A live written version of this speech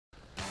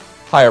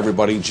Hi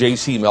everybody,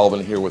 JC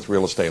Melvin here with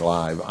Real Estate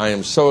Live. I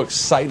am so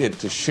excited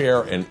to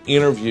share an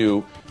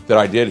interview that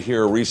I did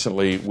here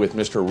recently with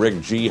Mr.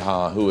 Rick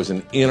Geha, who is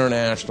an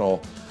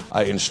international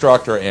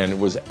instructor and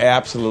was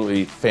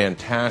absolutely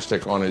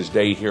fantastic on his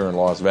day here in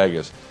Las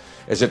Vegas.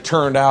 As it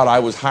turned out, I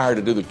was hired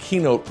to do the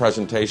keynote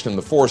presentation in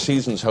the Four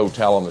Seasons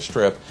Hotel on the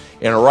Strip,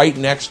 and right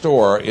next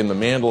door in the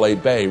Mandalay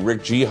Bay,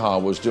 Rick Geha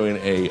was doing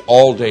an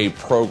all-day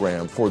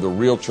program for the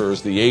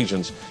realtors, the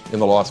agents in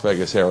the Las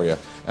Vegas area,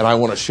 and I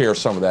want to share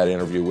some of that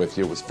interview with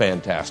you. It was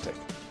fantastic.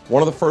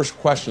 One of the first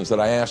questions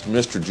that I asked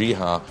Mr.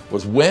 Geha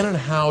was, when and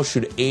how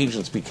should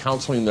agents be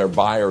counseling their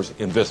buyers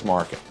in this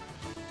market?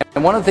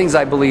 And one of the things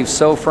I believe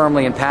so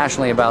firmly and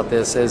passionately about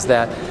this is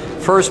that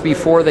first,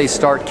 before they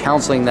start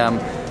counseling them,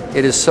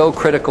 it is so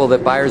critical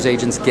that buyers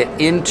agents get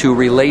into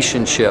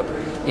relationship,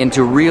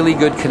 into really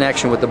good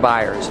connection with the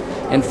buyers,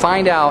 and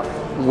find out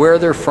where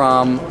they're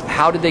from,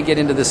 how did they get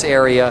into this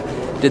area,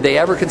 did they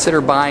ever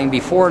consider buying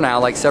before now,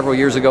 like several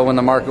years ago when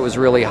the market was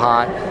really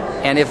hot,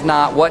 and if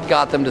not, what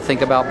got them to think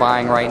about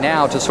buying right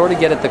now, to sort of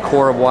get at the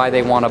core of why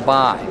they want to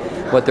buy,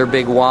 what their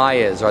big why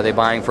is. Are they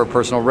buying for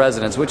personal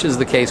residence, which is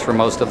the case for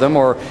most of them,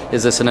 or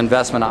is this an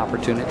investment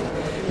opportunity?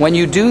 When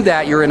you do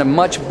that, you're in a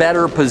much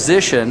better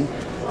position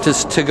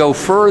to go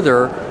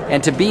further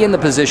and to be in the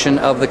position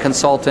of the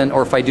consultant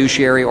or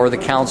fiduciary or the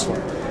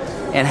counselor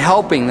and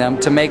helping them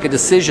to make a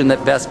decision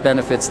that best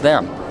benefits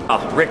them.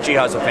 Rick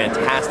Geha is a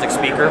fantastic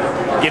speaker,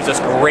 gives us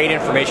great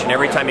information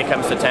every time he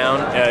comes to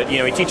town.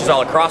 He teaches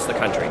all across the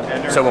country.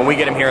 So when we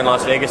get him here in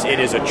Las Vegas, it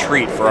is a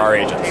treat for our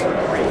agents.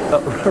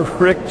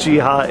 Rick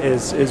Geha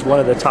is one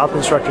of the top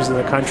instructors in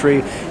the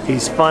country.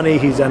 He's funny,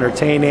 he's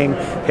entertaining,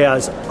 he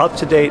has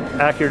up-to-date,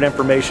 accurate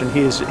information.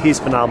 He's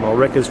phenomenal.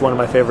 Rick is one of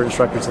my favorite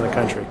instructors in the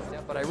country.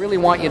 But I really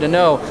want you to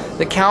know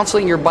that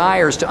counseling your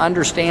buyers to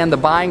understand the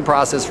buying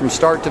process from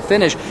start to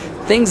finish,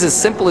 things as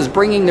simple as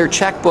bringing their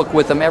checkbook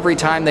with them every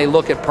time they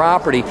look at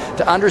property,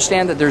 to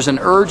understand that there's an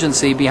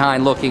urgency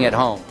behind looking at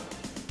home.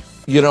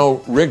 You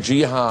know, Rick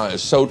Geha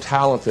is so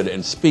talented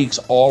and speaks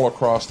all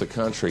across the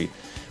country.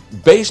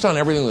 Based on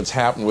everything that's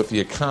happened with the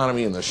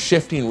economy and the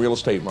shifting real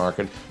estate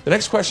market, the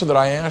next question that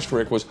I asked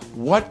Rick was,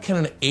 what can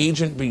an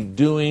agent be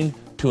doing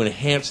to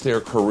enhance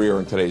their career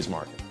in today's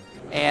market?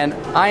 And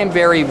I am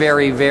very,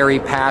 very, very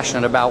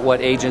passionate about what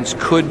agents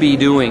could be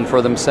doing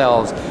for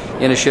themselves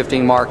in a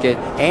shifting market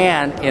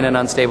and in an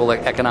unstable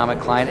economic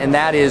climate, and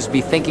that is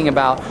be thinking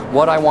about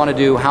what I want to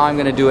do, how I'm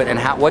going to do it, and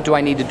what do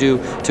I need to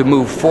do to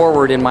move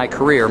forward in my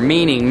career,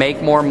 meaning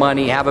make more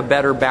money, have a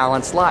better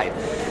balanced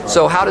life.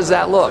 So how does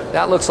that look?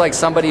 That looks like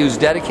somebody who's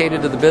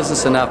dedicated to the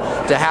business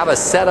enough to have a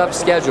set up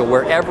schedule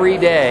where every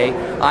day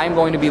I'm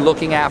going to be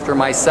looking after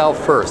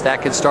myself first.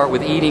 That could start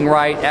with eating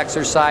right,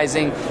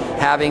 exercising,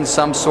 having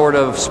some sort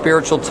of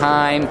spiritual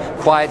time,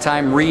 quiet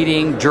time,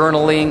 reading,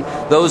 journaling,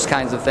 those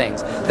kinds of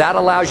things. That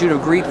allows you to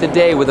greet the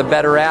day with a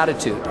better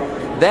attitude.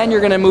 Then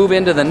you're going to move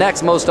into the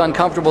next most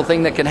uncomfortable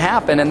thing that can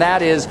happen, and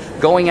that is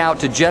going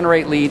out to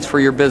generate leads for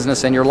your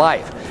business and your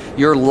life.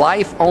 Your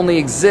life only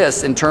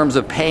exists in terms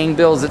of paying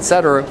bills,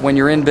 etc., when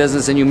you're in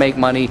business and you make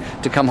money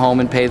to come home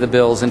and pay the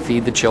bills and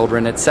feed the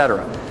children,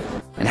 etc.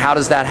 And how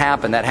does that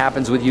happen? That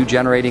happens with you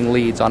generating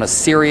leads on a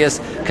serious,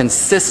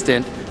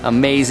 consistent,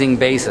 amazing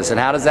basis. And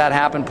how does that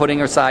happen?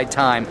 Putting aside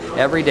time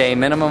every day,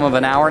 minimum of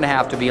an hour and a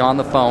half, to be on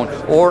the phone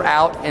or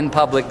out in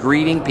public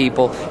greeting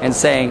people and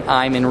saying,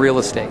 I'm in real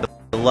estate.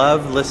 I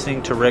love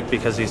listening to Rick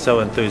because he's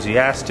so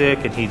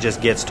enthusiastic and he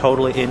just gets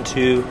totally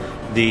into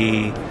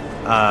the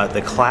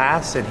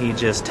class, and he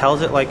just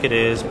tells it like it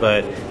is,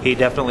 but he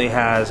definitely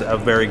has a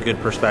very good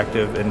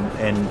perspective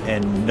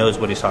and knows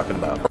what he's talking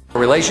about.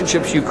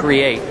 Relationships you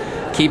create,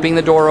 keeping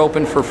the door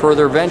open for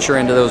further venture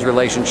into those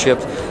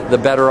relationships, the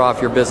better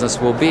off your business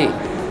will be.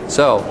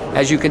 So,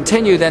 as you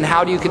continue, then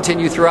how do you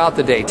continue throughout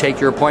the day?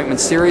 Take your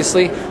appointments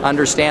seriously,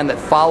 understand that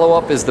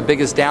follow-up is the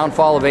biggest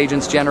downfall of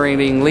agents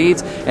generating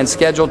leads, and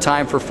schedule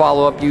time for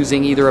follow-up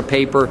using either a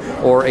paper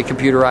or a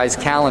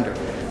computerized calendar.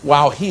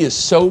 Wow, he is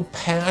so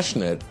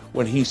passionate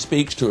when he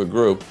speaks to a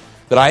group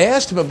that I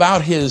asked him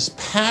about his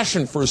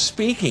passion for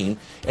speaking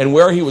and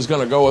where he was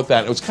going to go with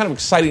that. It was kind of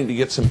exciting to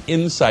get some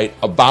insight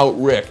about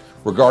Rick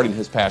regarding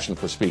his passion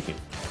for speaking.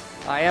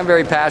 I am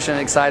very passionate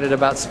and excited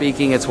about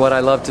speaking. It's what I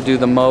love to do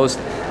the most.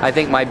 I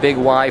think my big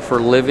why for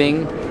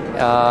living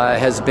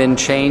has been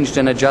changed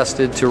and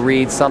adjusted to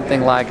read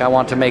something like, I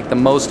want to make the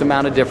most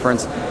amount of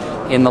difference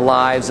in the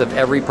lives of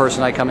every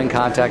person I come in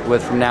contact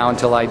with from now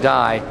until I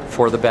die,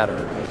 for the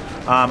better.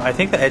 I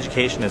think the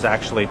education is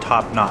actually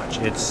top-notch.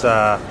 It's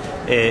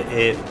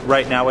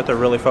right now what they're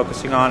really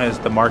focusing on is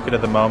the market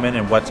of the moment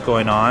and what's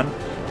going on.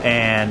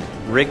 And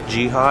Rick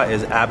Geha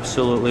is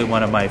absolutely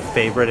one of my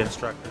favorite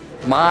instructors.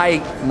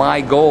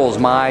 My goals,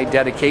 my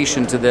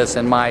dedication to this,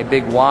 and my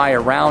big why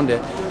around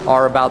it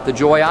are about the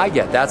joy I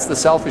get. That's the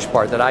selfish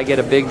part, that I get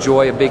a big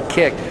joy, a big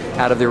kick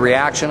out of the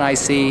reaction I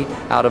see,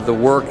 out of the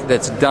work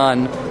that's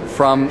done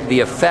from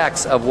the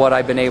effects of what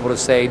I've been able to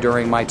say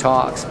during my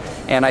talks.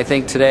 And I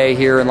think today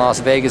here in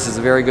Las Vegas is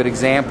a very good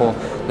example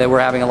that we're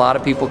having a lot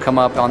of people come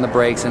up on the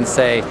breaks and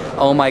say,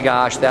 oh my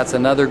gosh, that's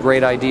another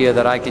great idea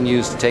that I can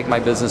use to take my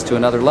business to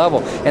another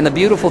level. And the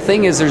beautiful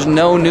thing is there's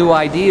no new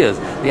ideas.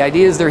 The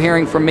ideas they're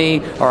hearing from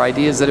me are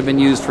ideas that have been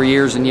used for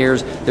years and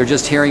years. They're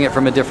just hearing it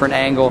from a different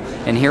angle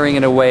and hearing it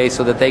in a way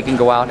so that they can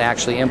go out and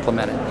actually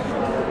implement it.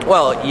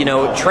 Well, you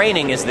know,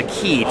 training is the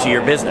key to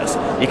your business.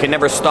 You can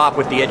never stop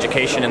with the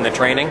education and the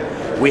training.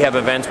 We have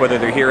events, whether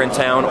they're here in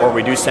town or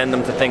we do send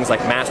them to things like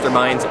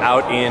masterminds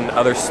out in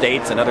other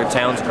states and other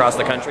towns across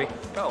the country.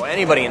 Oh,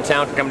 anybody in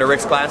town can come to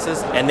Rick's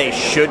classes, and they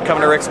should come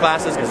to Rick's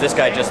classes because this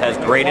guy just has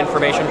great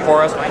information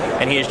for us,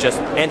 and he is just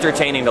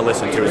entertaining to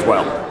listen to as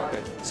well.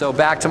 So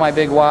back to my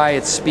big why,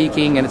 it's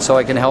speaking, and it's so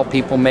I can help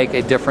people make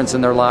a difference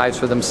in their lives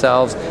for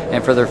themselves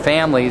and for their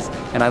families,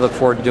 and I look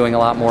forward to doing a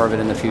lot more of it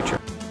in the future.